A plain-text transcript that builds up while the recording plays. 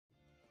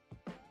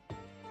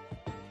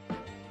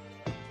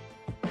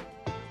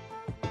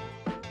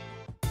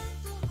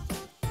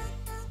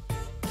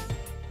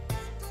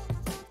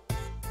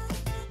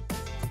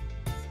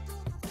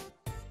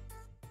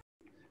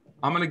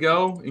I'm going to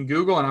go in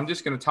Google and I'm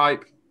just going to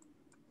type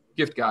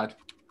gift guide.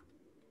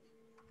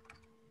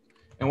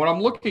 And what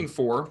I'm looking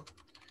for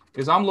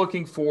is I'm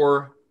looking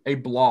for a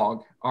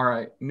blog. All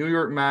right. New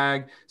York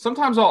Mag.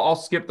 Sometimes I'll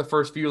skip the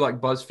first few like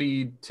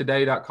BuzzFeed,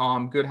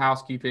 Today.com, Good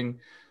Housekeeping.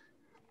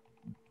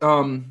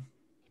 And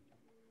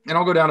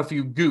I'll go down a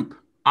few. Goop.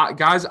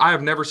 Guys, I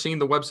have never seen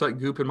the website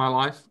Goop in my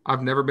life.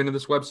 I've never been to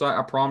this website.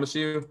 I promise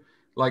you.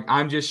 Like,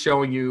 I'm just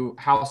showing you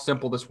how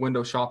simple this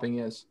window shopping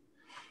is.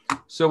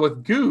 So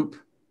with Goop,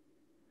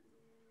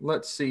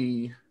 let's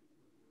see.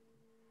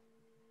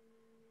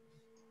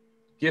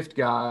 Gift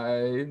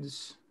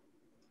guides.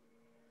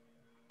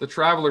 The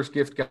Traveler's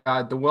Gift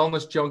Guide. The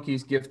Wellness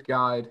Junkies Gift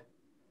Guide.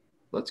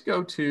 Let's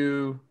go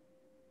to,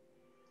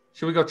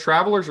 should we go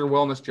Travelers or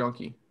Wellness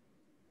Junkie?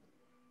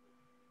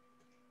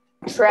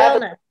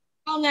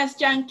 Wellness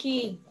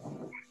Junkie.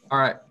 All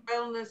right.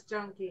 Wellness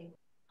Junkie.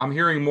 I'm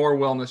hearing more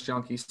Wellness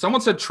Junkies.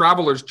 Someone said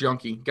Traveler's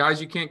Junkie. Guys,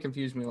 you can't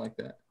confuse me like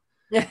that.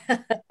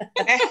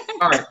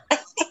 All right.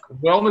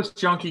 Wellness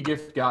Junkie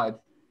Gift Guide.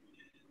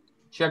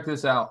 Check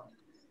this out.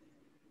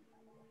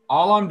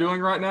 All I'm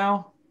doing right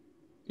now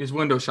is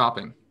window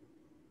shopping.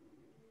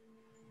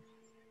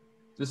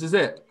 This is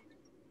it.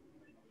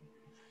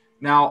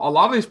 Now, a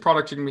lot of these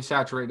products are going to be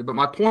saturated, but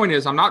my point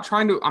is I'm not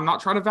trying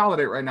to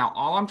validate right now.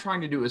 All I'm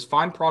trying to do is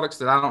find products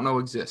that I don't know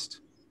exist.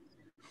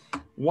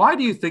 Why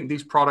do you think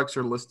these products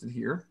are listed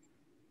here?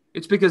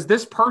 It's because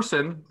this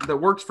person that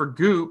works for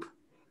Goop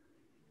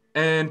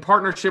in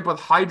partnership with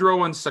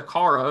Hydro and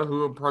Sakara,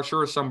 who I'm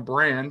sure is some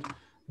brand,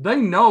 they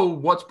know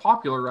what's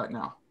popular right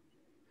now.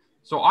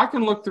 So I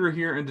can look through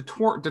here and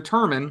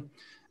determine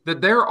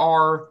that there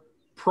are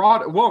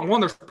one,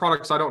 there's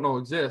products I don't know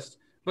exist,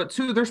 but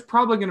two, there's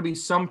probably going to be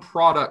some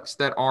products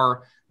that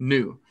are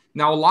new.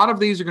 Now, a lot of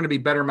these are going to be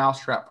better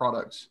mousetrap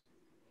products.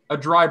 A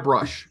dry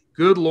brush.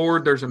 Good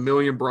Lord, there's a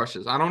million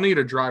brushes. I don't need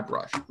a dry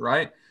brush,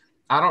 right?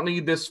 I don't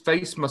need this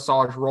face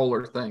massage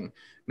roller thing.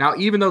 Now,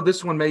 even though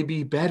this one may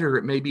be better,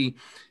 it may be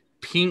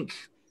pink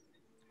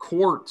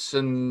quartz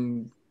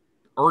and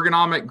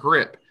ergonomic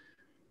grip,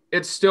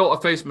 it's still a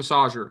face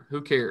massager.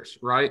 Who cares,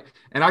 right?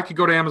 And I could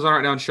go to Amazon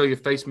right now and show you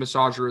face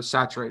massager is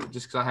saturated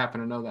just because I happen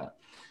to know that.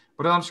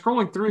 But as I'm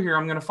scrolling through here,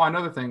 I'm going to find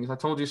other things. I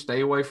told you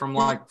stay away from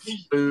like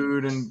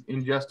food and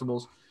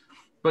ingestibles.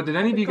 But did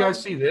any of you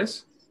guys see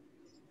this?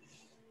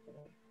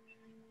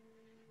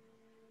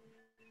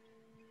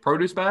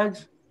 Produce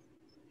bags?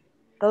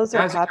 Those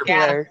are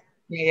popular.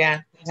 Yeah,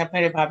 they're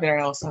pretty popular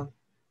also.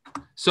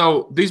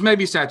 So these may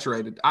be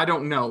saturated. I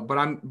don't know,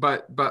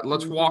 but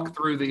let's walk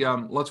through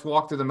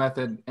the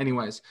method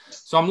anyways.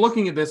 So I'm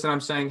looking at this and I'm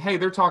saying, hey,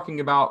 they're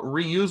talking about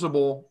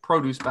reusable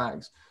produce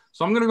bags.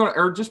 So I'm going to go to,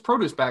 or just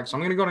produce bags. So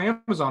I'm going to go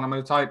to Amazon. I'm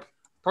going to type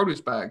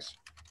produce bags.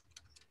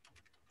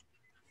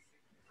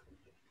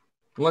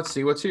 Let's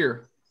see what's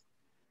here.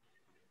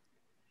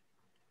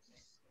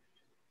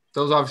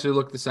 Those obviously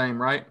look the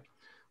same, right?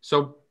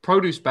 So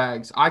produce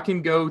bags, I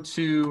can go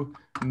to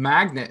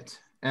Magnet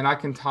and I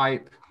can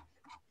type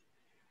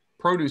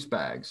produce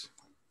bags.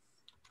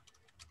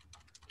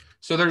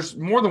 So there's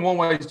more than one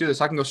way to do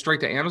this. I can go straight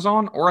to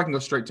Amazon or I can go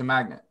straight to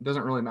Magnet. It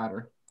doesn't really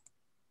matter.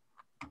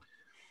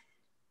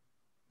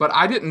 But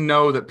I didn't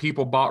know that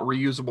people bought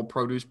reusable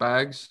produce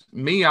bags.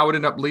 Me, I would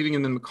end up leaving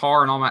them in the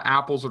car and all my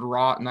apples would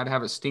rot and I'd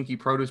have a stinky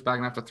produce bag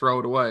and have to throw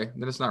it away.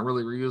 Then it's not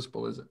really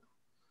reusable, is it?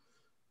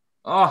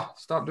 Oh,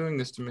 stop doing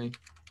this to me.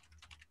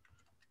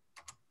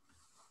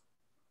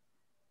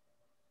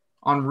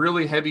 On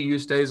really heavy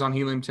use days on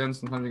Helium-10,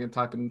 sometimes you can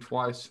type it in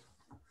twice.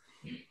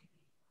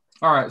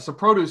 All right, so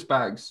produce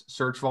bags,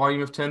 search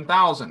volume of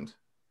 10,000.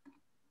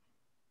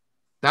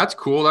 That's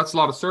cool. That's a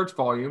lot of search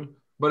volume.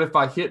 But if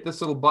I hit this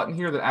little button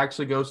here that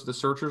actually goes to the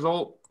search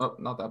result, oh,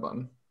 not that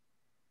button.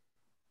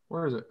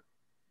 Where is it?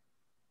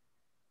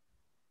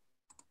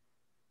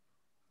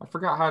 I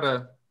forgot how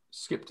to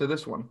skip to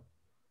this one.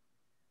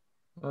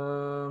 I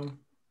know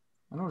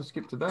how to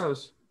skip to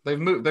those. They've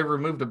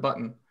removed a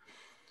button.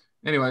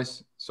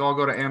 Anyways, so I'll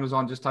go to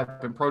Amazon, just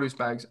type in produce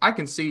bags. I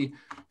can see,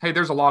 hey,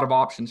 there's a lot of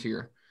options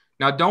here.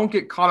 Now, don't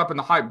get caught up in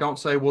the hype. Don't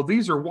say, well,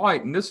 these are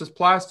white and this is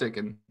plastic.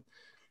 And,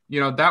 you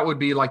know, that would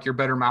be like your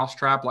better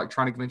mousetrap, like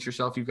trying to convince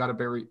yourself you've got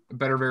a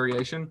better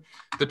variation.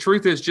 The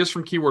truth is, just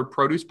from keyword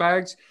produce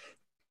bags,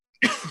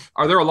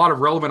 are there a lot of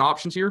relevant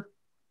options here?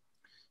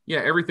 Yeah,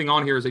 everything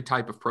on here is a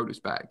type of produce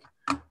bag,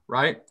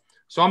 right?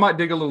 So I might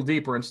dig a little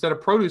deeper. Instead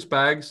of produce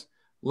bags,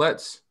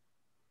 let's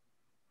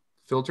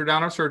filter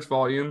down our search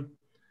volume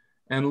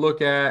and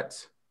look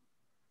at,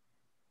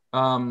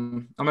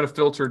 I'm going to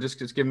filter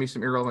just give me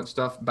some irrelevant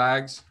stuff,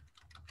 bags.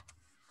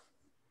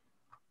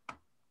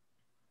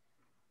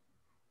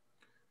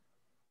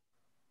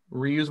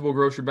 Reusable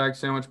grocery bags,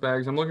 sandwich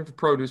bags. I'm looking for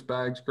produce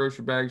bags,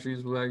 grocery bags,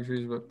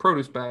 reusable,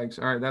 produce bags.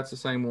 All right, that's the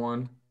same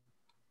one.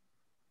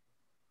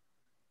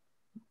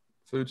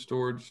 Food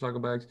storage, cycle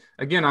bags.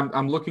 Again,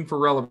 I'm looking for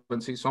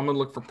relevancy, so I'm going to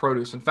look for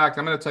produce. In fact,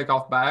 I'm going to take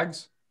off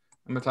bags.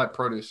 I'm going to type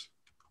produce.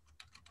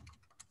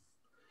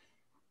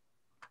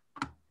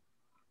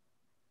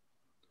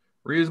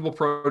 Reusable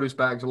produce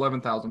bags,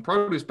 11,000.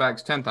 Produce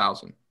bags,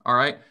 10,000. All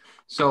right.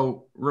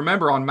 So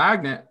remember on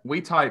Magnet,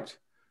 we typed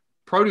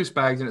produce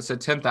bags and it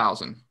said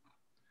 10,000.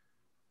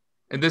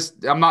 And this,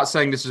 I'm not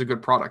saying this is a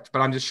good product, but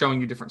I'm just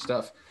showing you different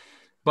stuff.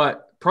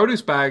 But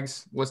produce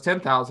bags was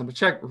 10,000, but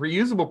check,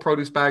 reusable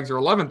produce bags are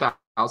 11,000.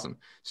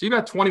 So you've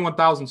got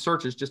 21,000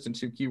 searches just in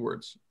 2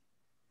 keywords.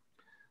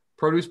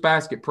 Produce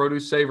basket,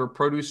 produce saver,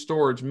 produce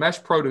storage,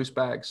 mesh produce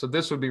bag. So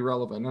this would be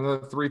relevant,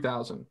 another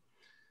 3,000.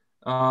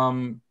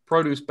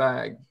 Produce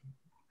bag.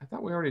 I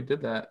thought we already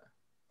did that.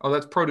 Oh,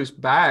 that's produce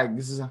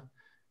bags.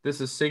 This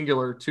is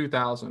singular,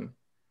 2,000.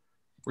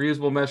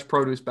 Reusable mesh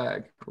produce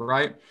bag,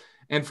 right?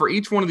 And for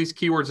each one of these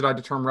keywords that I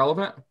determine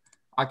relevant,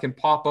 I can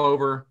pop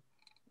over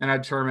and I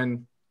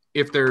determine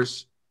if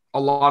there's a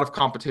lot of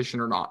competition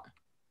or not.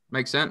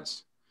 Make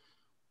sense?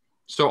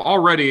 So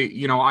already,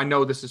 you know, I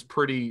know this is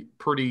pretty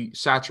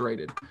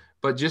saturated,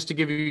 but just to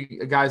give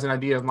you guys an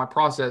idea of my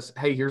process,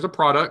 hey, here's a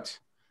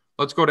product.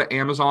 Let's go to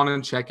Amazon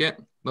and check it.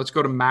 Let's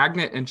go to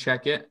Magnet and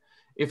check it.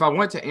 If I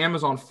went to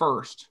Amazon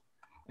first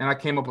and I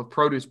came up with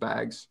produce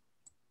bags,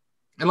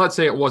 and let's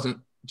say it wasn't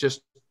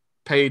just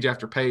page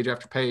after page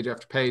after page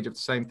after page of the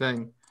same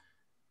thing,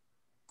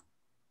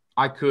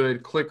 I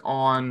could click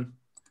on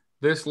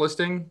this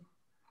listing.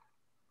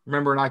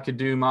 Remember, and I could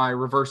do my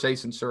reverse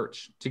ASIN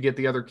search to get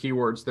the other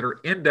keywords that are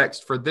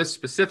indexed for this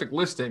specific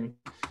listing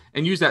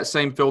and use that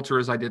same filter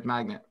as I did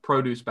Magnet,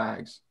 produce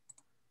bags,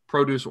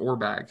 produce or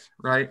bags,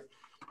 right?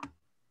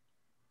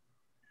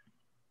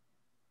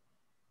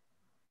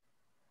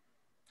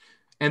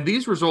 And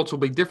these results will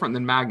be different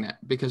than Magnet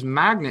because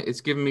Magnet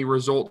is giving me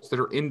results that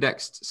are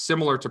indexed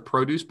similar to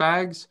produce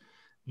bags.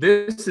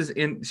 This is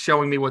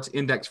showing me what's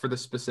indexed for the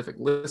specific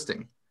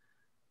listing.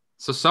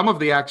 So some of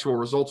the actual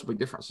results will be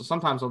different. So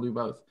sometimes I'll do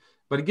both.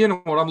 But again,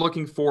 what I'm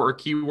looking for are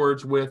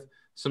keywords with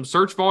some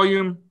search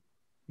volume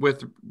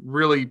with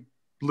really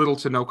little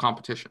to no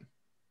competition,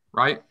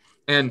 right?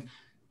 And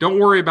don't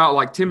worry about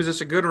like, Tim, is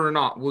this a good one or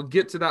not? We'll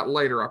get to that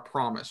later, I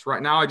promise.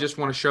 Right now, I just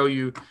want to show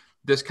you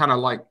this kind of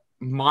like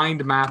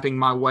mind mapping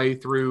my way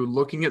through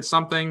looking at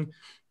something,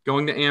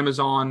 going to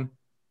Amazon,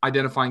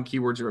 identifying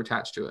keywords that are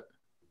attached to it.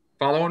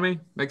 Following me?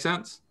 Make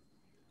sense?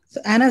 So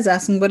Anna's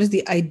asking, what is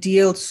the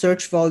ideal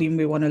search volume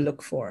we want to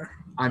look for?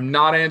 I'm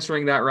not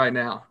answering that right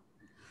now.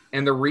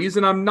 And the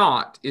reason I'm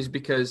not is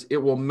because it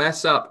will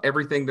mess up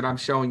everything that I'm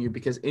showing you,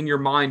 because in your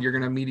mind, you're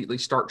going to immediately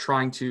start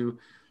trying to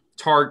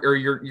target, or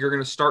you're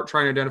going to start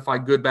trying to identify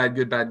good, bad,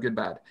 good, bad, good,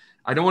 bad.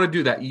 I don't want to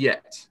do that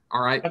yet.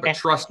 All right. Okay. But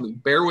trust me,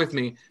 bear with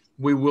me.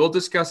 We will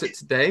discuss it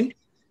today,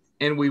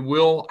 and we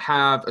will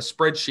have a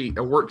spreadsheet,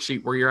 a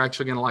worksheet where you're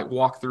actually going to like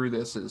walk through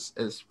this as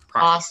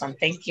practice. Awesome.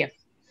 Thank you.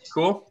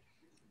 Cool.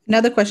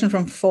 Another question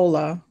from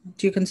Fola.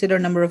 Do you consider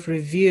number of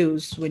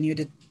reviews when you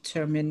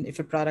determine if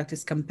a product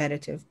is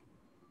competitive?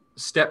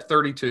 Step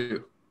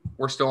 32.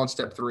 We're still on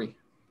step 3.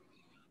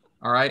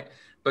 All right.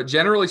 But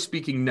generally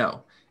speaking,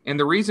 no. And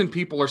the reason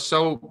people are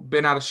so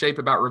bent out of shape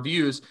about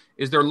reviews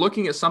is they're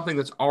looking at something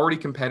that's already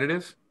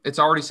competitive. It's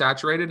already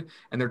saturated,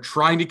 and they're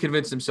trying to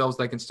convince themselves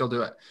they can still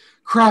do it.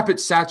 Crap,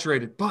 it's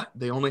saturated, but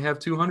they only have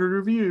 200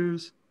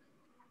 reviews.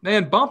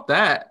 Man, bump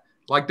that.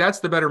 Like, that's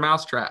the better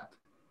mousetrap,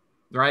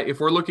 right? If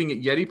we're looking at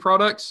Yeti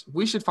products,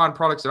 we should find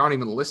products that aren't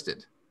even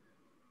listed,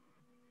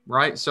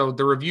 right? So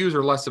the reviews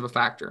are less of a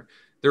factor.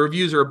 The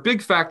reviews are a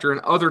big factor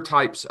in other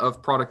types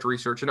of product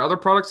research and other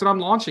products that I'm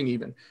launching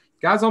even.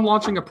 Guys, I'm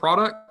launching a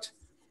product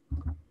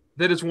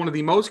that is one of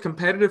the most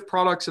competitive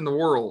products in the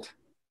world.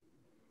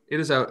 It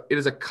is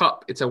a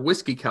cup. It's a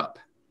whiskey cup.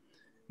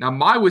 Now,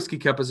 my whiskey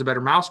cup is a better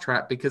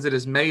mousetrap because it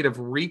is made of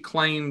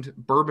reclaimed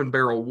bourbon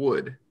barrel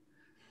wood.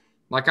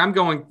 Like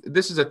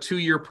this is a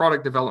 2-year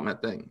product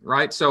development thing,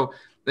 right? So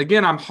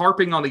again, I'm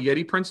harping on the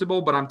Yeti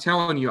principle, but I'm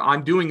telling you,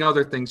 I'm doing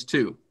other things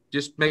too.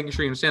 Just making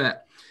sure you understand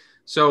that.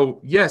 So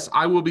yes,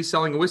 I will be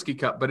selling a whiskey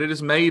cup, but it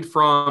is made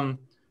from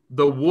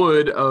the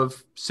wood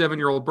of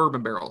 7-year-old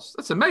bourbon barrels.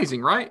 That's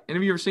amazing, right? Any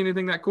of you ever seen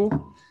anything that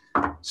cool?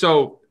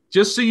 So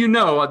just so you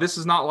know, this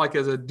is not like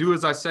as a do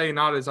as I say,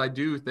 not as I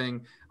do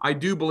thing. I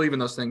do believe in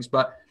those things.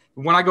 But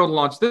when I go to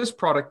launch this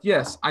product,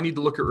 yes, I need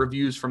to look at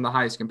reviews from the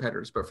highest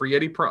competitors. But for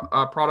Yeti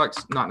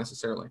products, not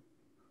necessarily.